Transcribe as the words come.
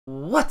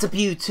What's up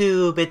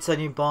YouTube, it's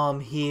Onion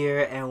Bomb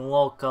here and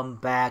welcome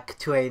back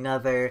to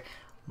another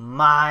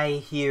My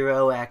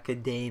Hero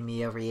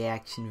Academia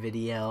reaction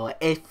video.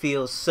 It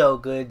feels so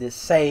good to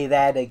say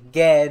that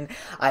again.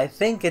 I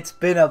think it's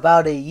been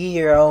about a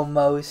year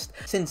almost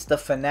since the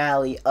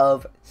finale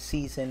of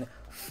Season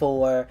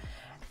 4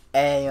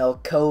 and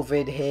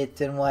COVID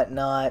hit and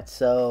whatnot,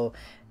 so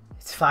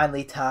it's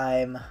finally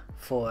time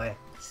for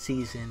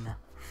Season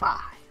 5.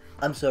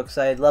 I'm so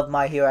excited. Love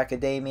My Hero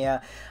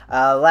Academia.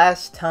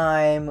 Last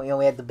time,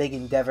 we had the big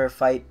Endeavor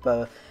fight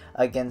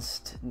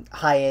against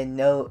high-end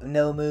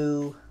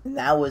Nomu. And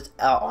that was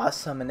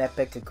awesome and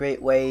epic. A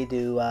great way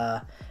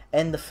to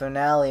end the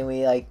finale.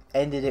 We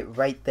ended it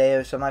right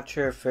there. So I'm not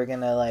sure if we're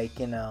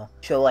gonna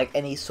show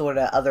any sort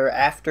of other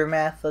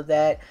aftermath of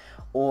that,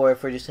 or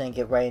if we're just gonna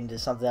get right into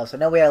something else. I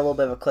know we had a little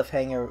bit of a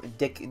cliffhanger.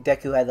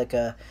 Deku had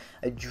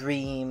a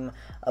dream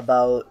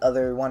about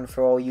other One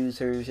for All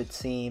users, it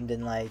seemed,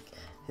 and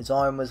his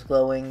arm was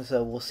glowing,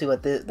 so we'll see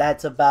what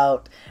that's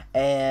about.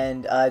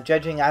 And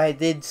judging, I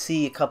did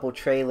see a couple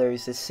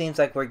trailers. It seems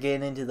like we're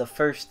getting into the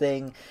first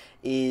thing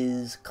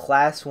is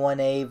Class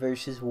 1A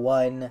versus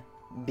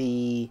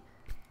 1B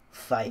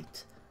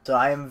fight. So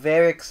I am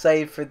very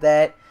excited for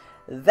that.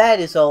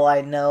 That is all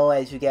I know.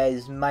 As you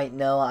guys might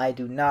know, I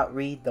do not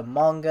read the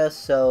manga,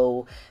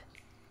 so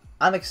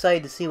I'm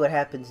excited to see what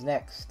happens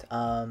next.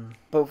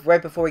 But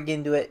right before we get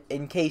into it,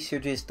 in case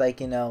you're just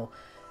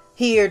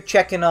here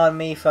checking on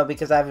me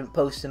because I haven't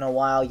posted in a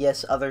while.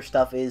 Yes, other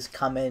stuff is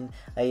coming.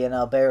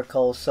 Better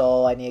Call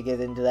Saul, I need to get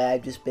into that.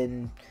 I've just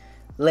been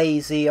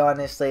lazy,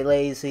 honestly,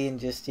 lazy, and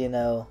just,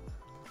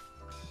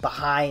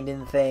 behind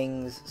in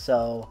things.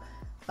 So,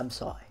 I'm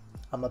sorry.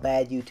 I'm a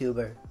bad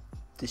YouTuber.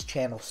 This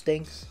channel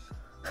stinks.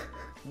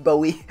 but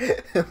we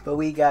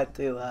got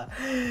to,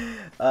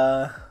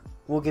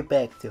 we'll get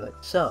back to it.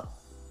 So,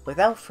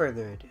 without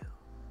further ado,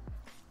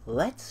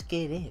 let's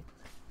get in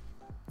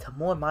to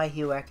more My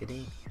Hero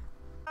Academia.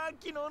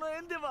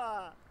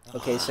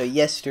 Okay, so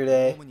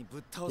yesterday,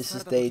 this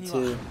is day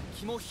 2.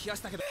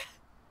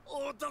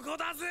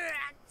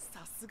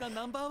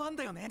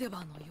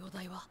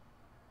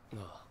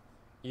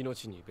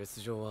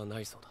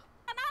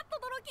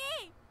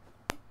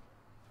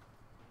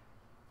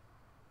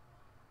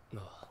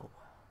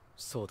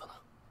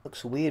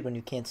 Looks weird when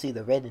you can't see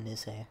the red in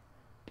his hair.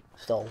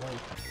 It's all white.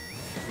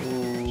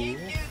 Ooh.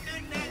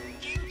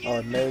 Oh,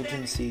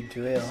 emergency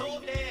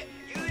drill.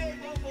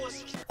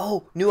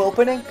 Oh, new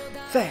opening?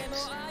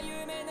 Thanks.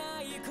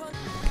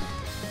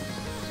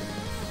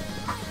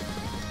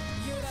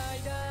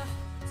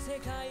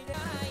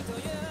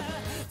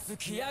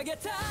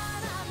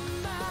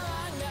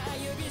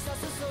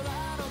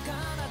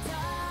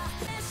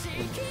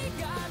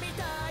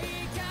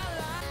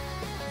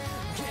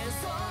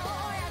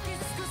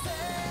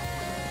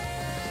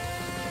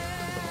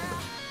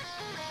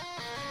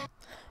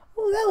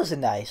 Oh, that was a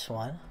nice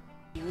one.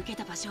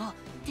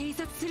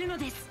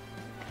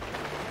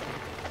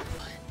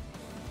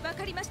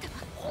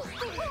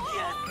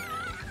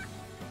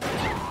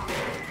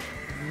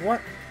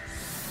 What?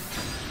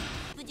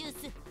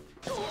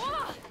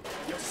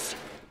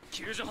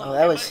 Oh,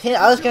 that was him.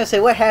 I was gonna say,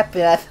 what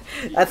happened?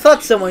 I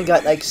thought someone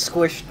got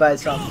squished by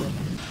something.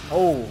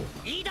 Oh,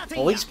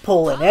 he's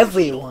pulling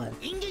everyone.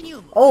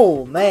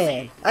 Oh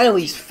man, I know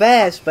he's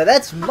fast, but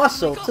that's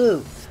muscle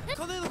too.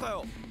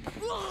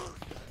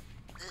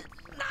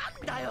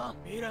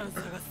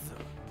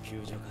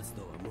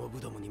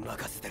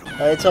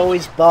 It's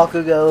always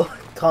Bakugo,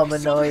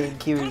 Kaminoi, and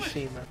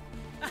Kirishima.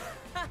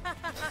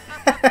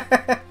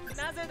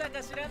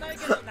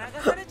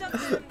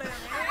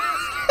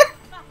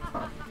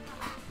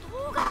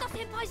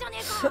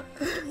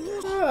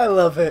 I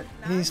love it.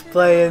 He's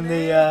playing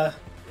the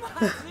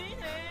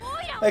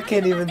I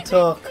can't even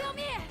talk.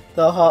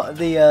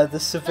 The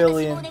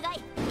civilian.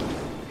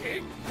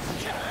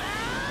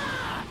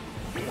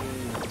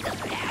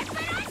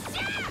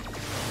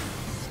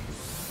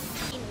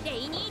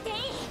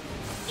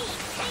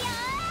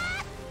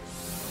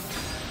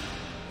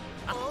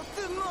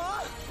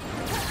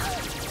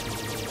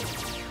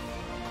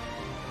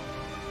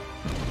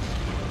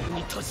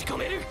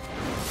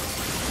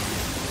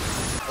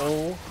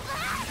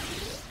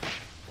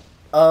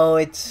 Oh,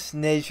 it's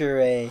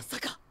Nejire.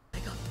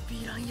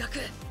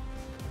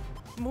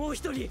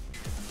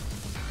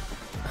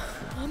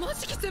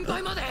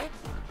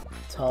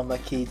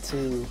 Tamaki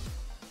too.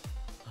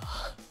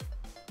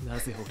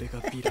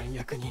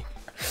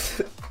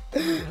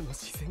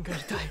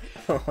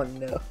 Oh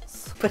no.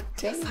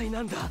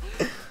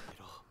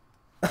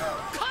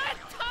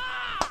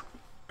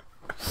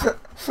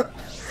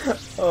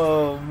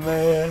 Oh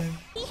man.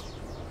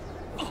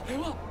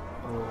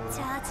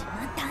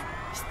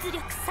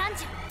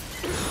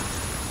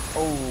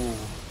 Oh.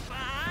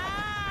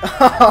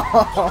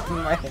 Oh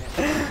man.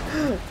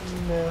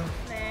 No.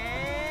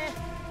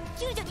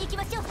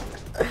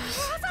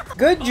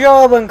 Good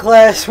job on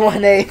Class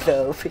 1A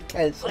though,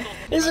 because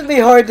this would be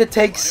hard to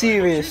take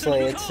seriously,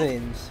 it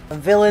seems.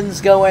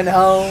 Villains going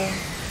home,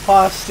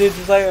 hostage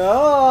is like,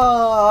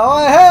 oh,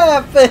 what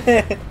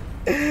happened?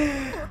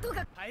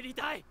 入り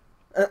たい。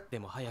で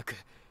も早く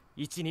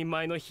一人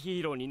前の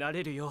ヒーローにな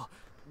れるよ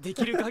うで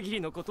きる限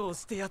りのことを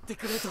してやって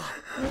くれと。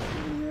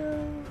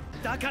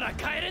だから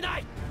帰れな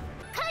い。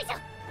解除。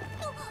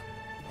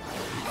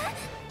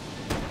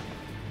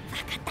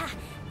分かった。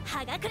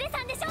葉隠れ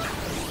さんでしょ。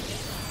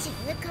中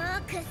高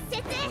屈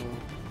折。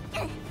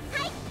は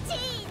い、チ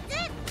ーズ。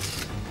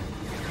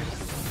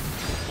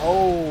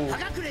Oh.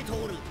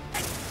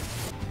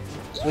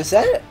 Was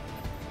that it?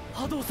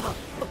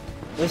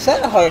 Was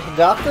that a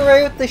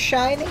Hagakure with the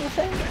shining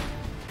thing?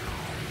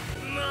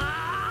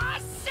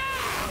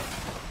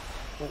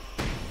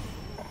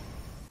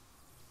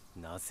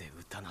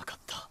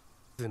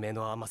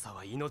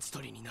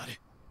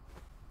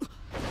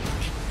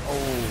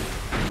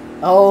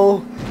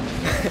 Oh.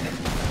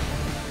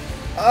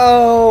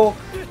 Oh.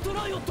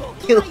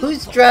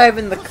 Who's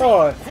driving the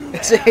car?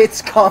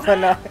 It's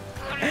coming up.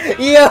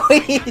 Yo,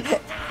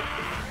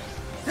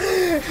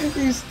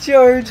 he's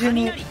charging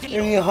it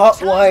and he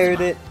hot-wired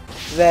it.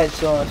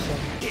 That's awesome.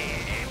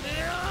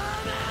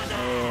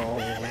 Oh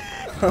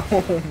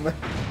man.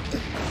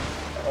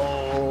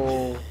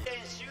 Oh.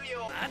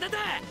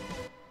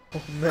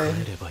 Oh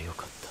man.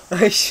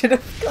 I should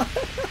have gone.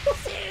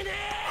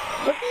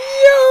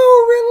 Yo,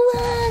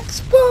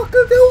 relax,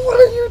 Bakugo, what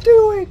are you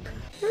doing?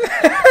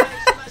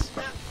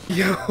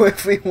 Yo,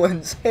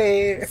 everyone's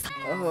hair.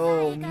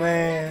 Oh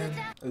man.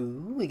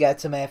 Ooh, we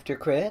got some after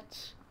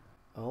credits.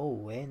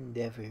 Oh,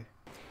 Endeavor.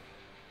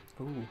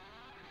 Ooh.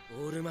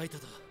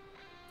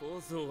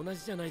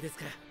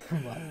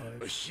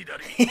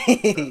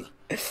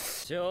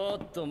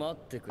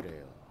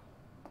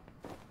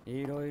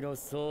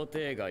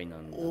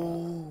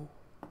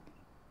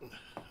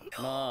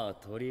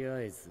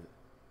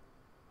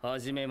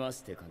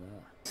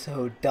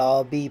 So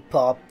Dobby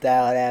popped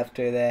out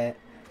after that.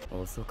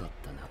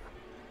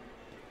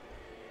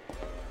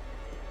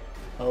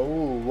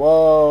 Oh,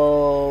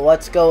 whoa,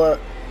 what's going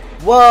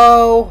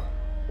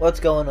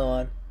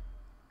on?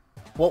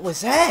 What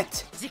was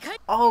that?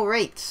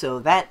 Alright, so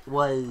that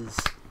was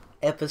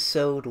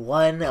episode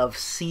 1 of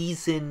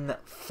season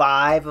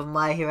 5 of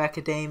My Hero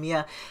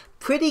Academia.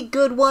 Pretty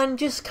good one,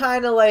 just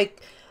kind of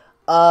like,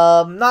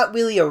 not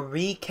really a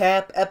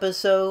recap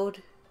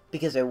episode,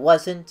 because it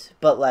wasn't,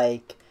 but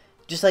like,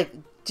 just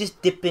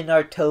dipping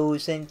our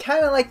toes in,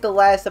 kind of like the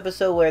last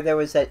episode where there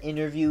was that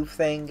interview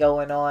thing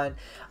going on,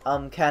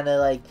 kind of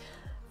like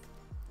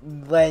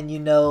when you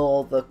know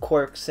all the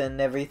quirks and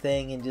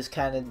everything, and just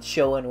kind of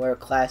showing where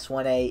Class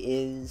 1A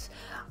is.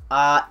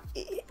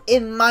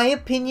 In my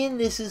opinion,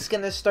 this is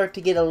gonna start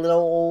to get a little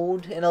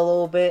old in a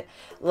little bit.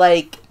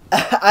 Like,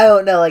 I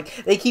don't know,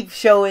 like, they keep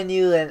showing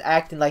you and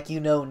acting like you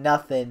know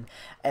nothing,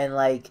 and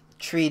like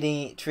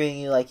treating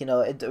you like, you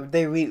know,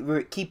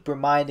 they keep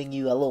reminding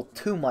you a little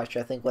too much,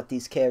 I think, what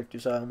these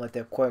characters are and what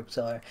their quirks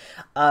are.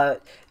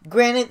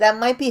 Granted, that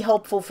might be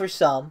helpful for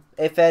some.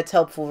 If that's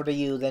helpful to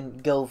you, then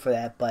go for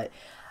that, but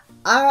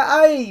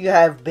I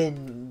have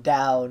been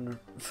down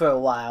for a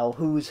while,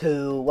 who's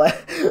who,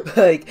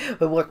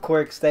 what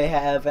quirks they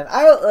have, and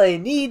I don't really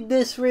need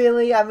this,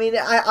 really. I mean,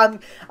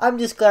 I'm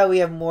just glad we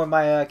have more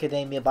My Hero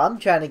Academia, but I'm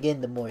trying to get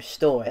into more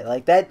story.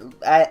 Like, that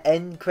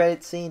end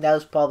credit scene, that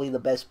was probably the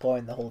best part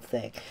in the whole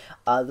thing.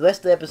 The rest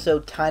of the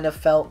episode kind of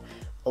felt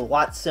a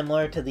lot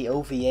similar to the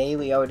OVA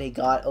we already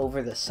got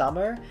over the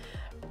summer.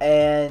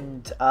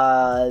 And,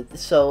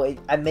 so,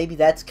 maybe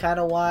that's kind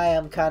of why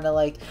I'm kind of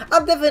like,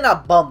 I'm definitely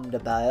not bummed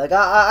about it. Like,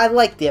 I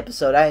liked the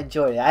episode, I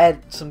enjoyed it. I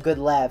had some good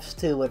laughs,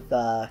 too, with,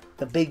 the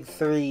big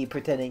three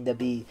pretending to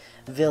be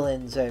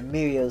villains, or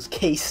Mirio's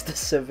case, the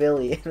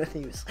civilian, when he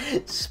was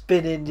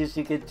spinning, you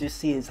could just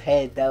see his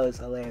head. That was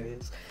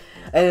hilarious.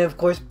 And, of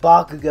course,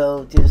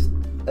 Bakugo just,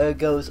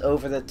 goes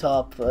over the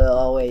top,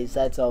 always.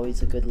 That's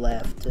always a good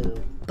laugh,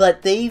 too.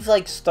 But they've,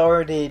 like,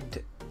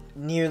 started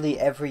nearly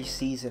every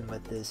season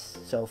with this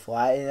so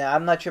far.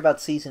 I'm not sure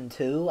about season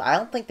 2. I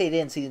don't think they did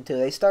in season 2.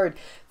 They started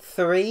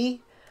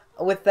 3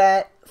 with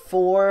that,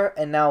 4,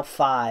 and now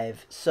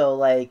 5. So,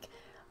 like,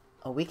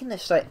 are we gonna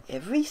start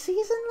every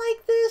season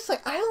like this?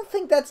 Like, I don't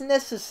think that's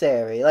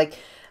necessary. Like,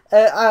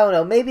 I don't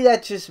know. Maybe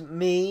that's just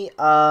me.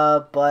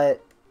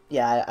 But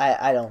yeah,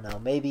 I don't know.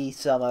 Maybe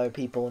some other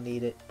people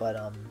need it, but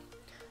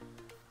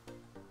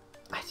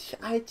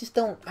I just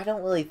don't. I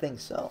don't really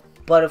think so.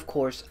 But of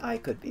course, I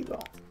could be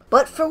wrong.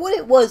 But for what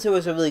it was a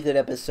really good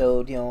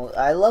episode. You know,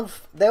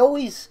 they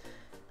always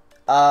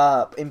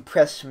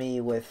impress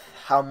me with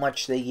how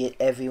much they get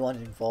everyone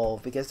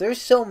involved, because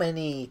there's so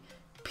many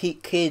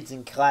kids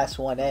in Class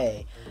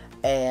 1A,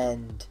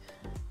 and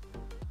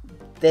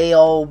they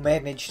all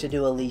manage to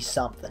do at least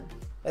something.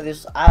 I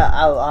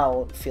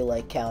don't feel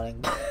like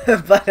counting,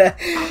 but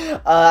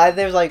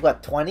there's like,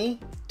 what, 20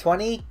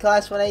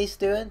 Class 1A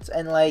students,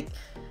 and like,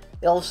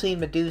 they all seem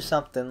to do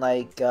something.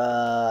 Like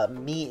Uraraka,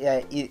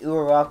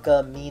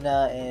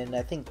 Mina, and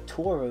I think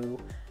Toru,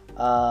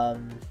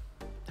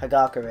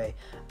 Hagakure,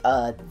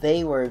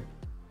 they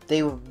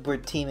were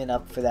teaming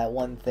up for that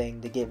one thing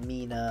to get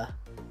Mina.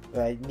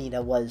 Right,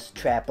 Mina was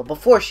trapped, but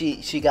before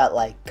she got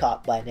like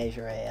caught by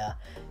Nejire,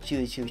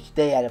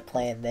 they had a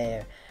plan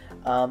there.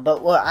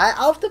 But well,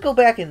 I'll have to go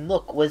back and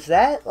look. Was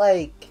that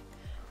like,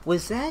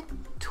 was that?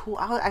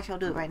 Actually, I'll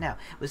do it right now.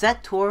 Was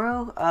that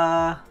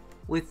Toro?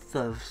 With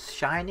the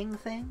shining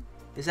thing?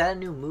 Is that a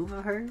new move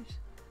of hers?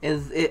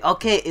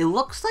 Okay, it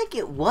looks like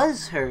it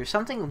was her.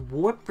 Something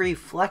warp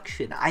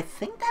reflection. I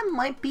think that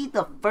might be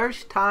the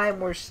first time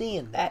we're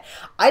seeing that.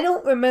 I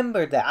don't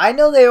remember that. I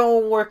know they're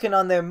all working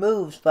on their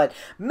moves, but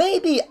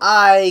maybe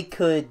I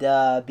could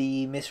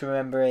be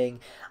misremembering.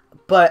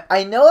 But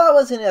I know that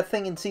wasn't a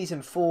thing in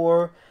Season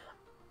 4.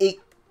 It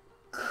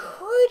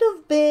could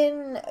have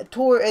been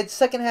toward its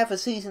second half of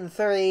Season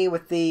 3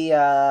 with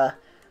the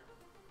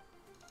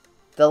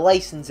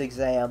license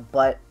exam,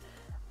 but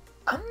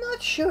I'm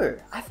not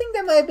sure. I think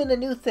that might have been a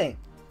new thing.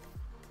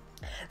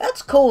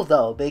 That's cool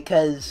though,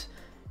 because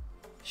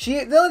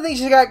the only thing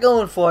she's got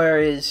going for her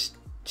is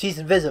she's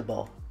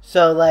invisible.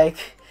 So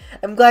like,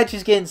 I'm glad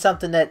she's getting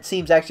something that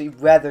seems actually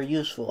rather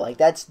useful. Like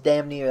that's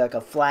damn near like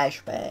a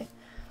flashbang.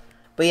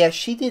 But yeah,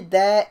 she did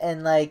that,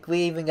 and like we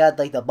even got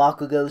like the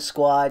Bakugo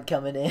squad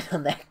coming in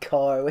on that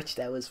car, which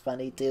that was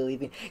funny too.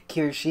 Even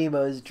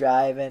Kirishimo's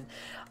driving.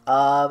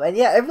 And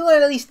yeah,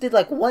 everyone at least did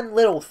like one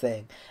little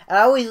thing. And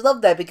I always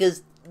love that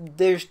because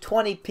there's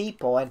 20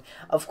 people, and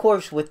of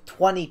course with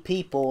 20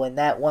 people in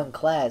that one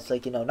class,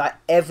 like, you know, not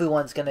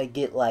everyone's gonna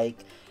get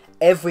like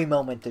every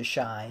moment to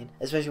shine,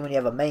 especially when you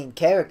have a main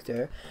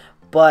character,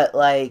 but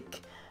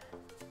like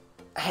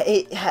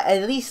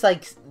at least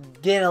like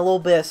getting a little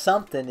bit of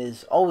something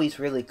is always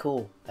really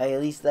cool. Like, at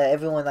least that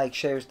everyone like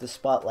shares the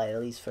spotlight at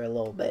least for a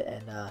little bit,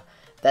 and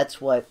that's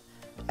what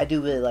I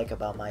do really like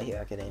about My Hero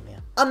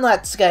Academia. I'm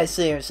not gonna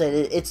sit here and say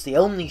that it's the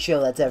only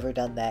show that's ever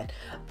done that,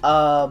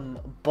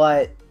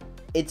 but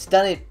it's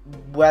done it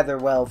rather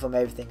well from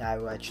everything I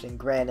watched. And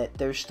granted,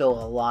 there's still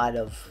a lot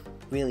of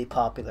really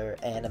popular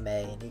anime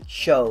and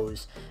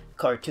shows,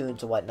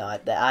 cartoons and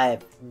whatnot that I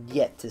have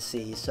yet to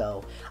see,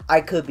 so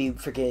I could be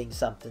forgetting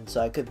something, so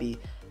I could be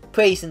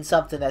praising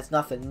something that's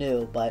nothing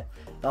new, but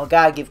you know,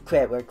 gotta give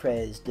credit where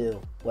credit is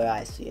due, where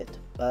I see it.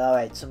 But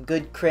alright, some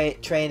good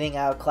training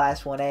out of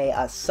Class 1A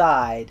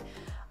aside,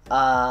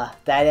 that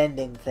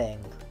ending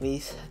thing.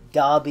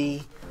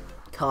 Dobby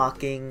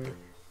talking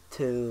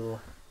to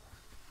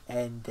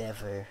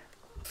Endeavor.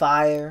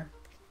 Fire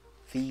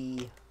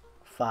v.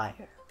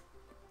 Fire.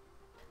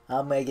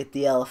 I'm gonna get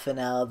the elephant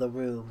out of the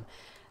room.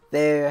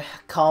 Their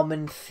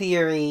common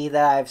theory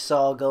that I've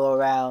saw go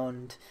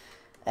around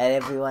and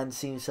everyone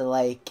seems to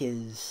like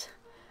is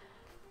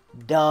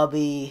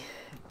Dobby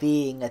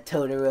being a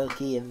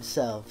Todoroki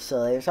himself.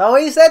 So there's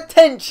always that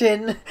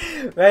tension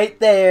right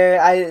there.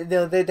 I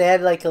know they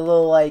had like a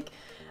little like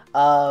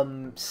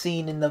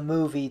scene in the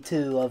movie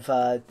too of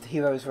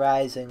Heroes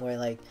Rising where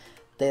like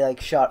they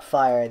like shot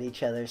fire at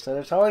each other. So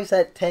there's always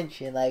that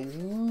tension, like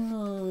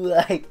ooh,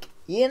 like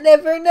you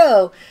never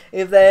know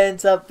if that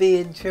ends up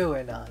being true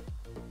or not.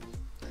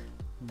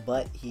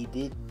 But he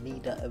did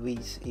meet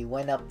he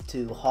went up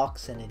to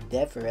Hawks and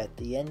Endeavor at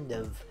the end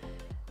of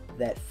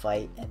that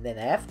fight, and then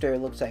after it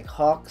looks like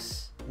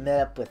Hawks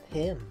met up with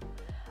him.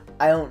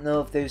 I don't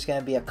know if there's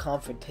gonna be a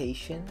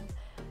confrontation.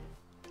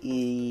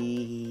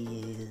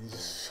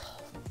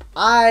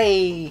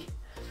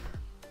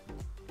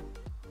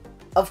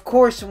 Of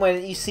course,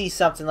 when you see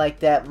something like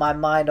that, my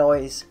mind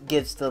always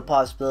gives the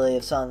possibility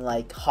of something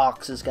like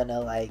Hawks is gonna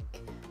like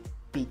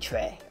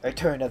betray or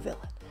turn a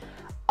villain.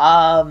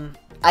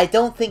 I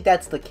don't think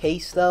that's the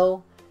case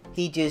though.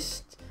 He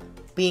just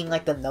being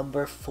like the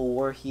number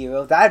 4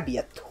 hero, that'd be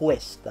a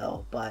twist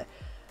though, but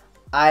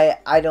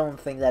I don't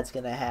think that's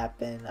gonna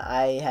happen.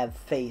 I have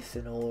faith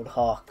in old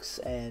Hawks,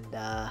 and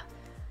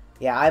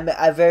yeah,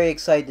 I'm very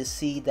excited to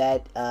see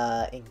that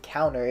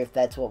encounter, if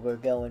that's what we're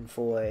going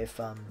for,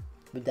 if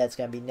that's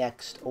gonna be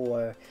next,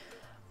 or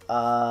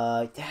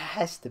it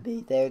has to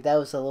be there. That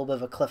was a little bit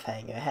of a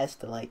cliffhanger. It has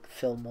to like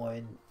fill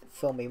me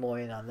more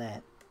in on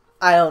that.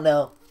 I don't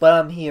know, but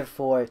I'm here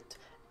for it,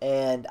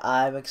 and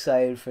I'm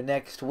excited for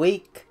next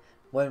week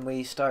when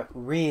we start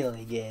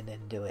really getting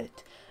into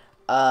it.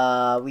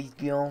 We're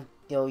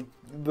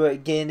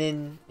getting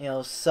in,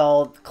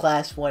 solid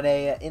Class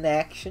 1A in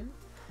action.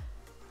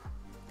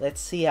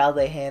 Let's see how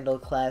they handle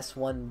Class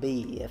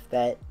 1B, if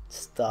that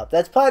stops.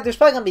 There's probably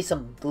gonna be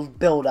some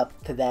build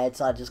up to that.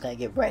 It's not just gonna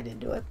get right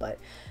into it, but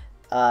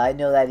I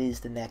know that is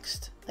the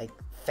next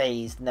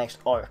phase, the next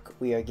arc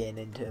we are getting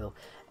into,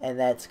 and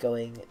that's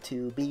going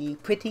to be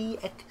pretty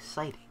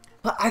exciting.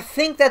 But I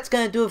think that's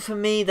going to do it for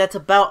me. That's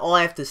about all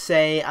I have to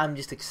say. I'm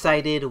just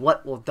excited.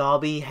 What will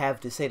Dobby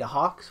have to say to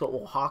Hawks? What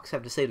will Hawks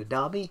have to say to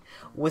Dobby?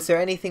 Was there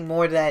anything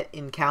more to that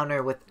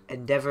encounter with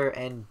Endeavor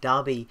and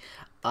Dobby?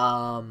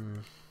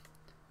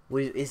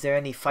 Is there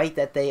any fight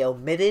that they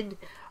omitted?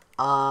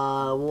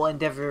 Well,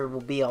 Endeavor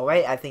will be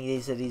alright. I think he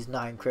said he's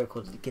not in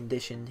critical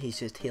condition. He's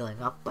just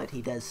healing up, but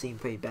he does seem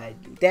pretty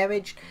badly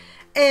damaged.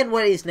 And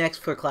what is next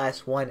for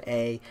Class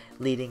 1A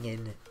leading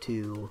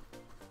into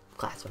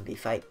Class 1B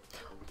fight.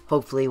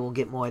 Hopefully we'll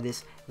get more of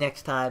this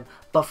next time.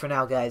 But for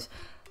now, guys,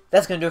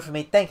 that's going to do it for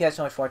me. Thank you guys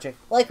so much for watching.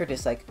 Like or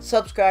dislike,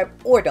 subscribe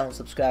or don't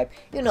subscribe.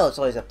 You know it's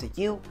always up to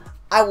you.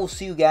 I will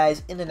see you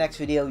guys in the next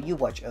video you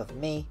watch of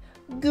me.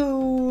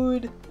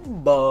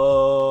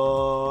 Goodbye.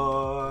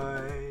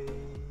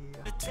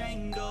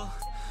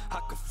 I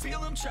can feel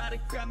them try to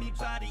grab me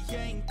by the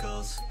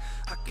ankles.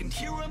 I can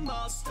hear them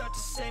all start to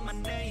say my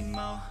name,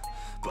 oh.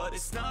 But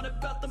it's not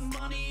about the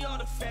money or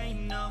the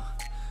fame, no.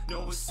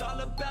 No, it's all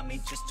about me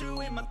just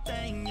doing my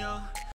thing, yo.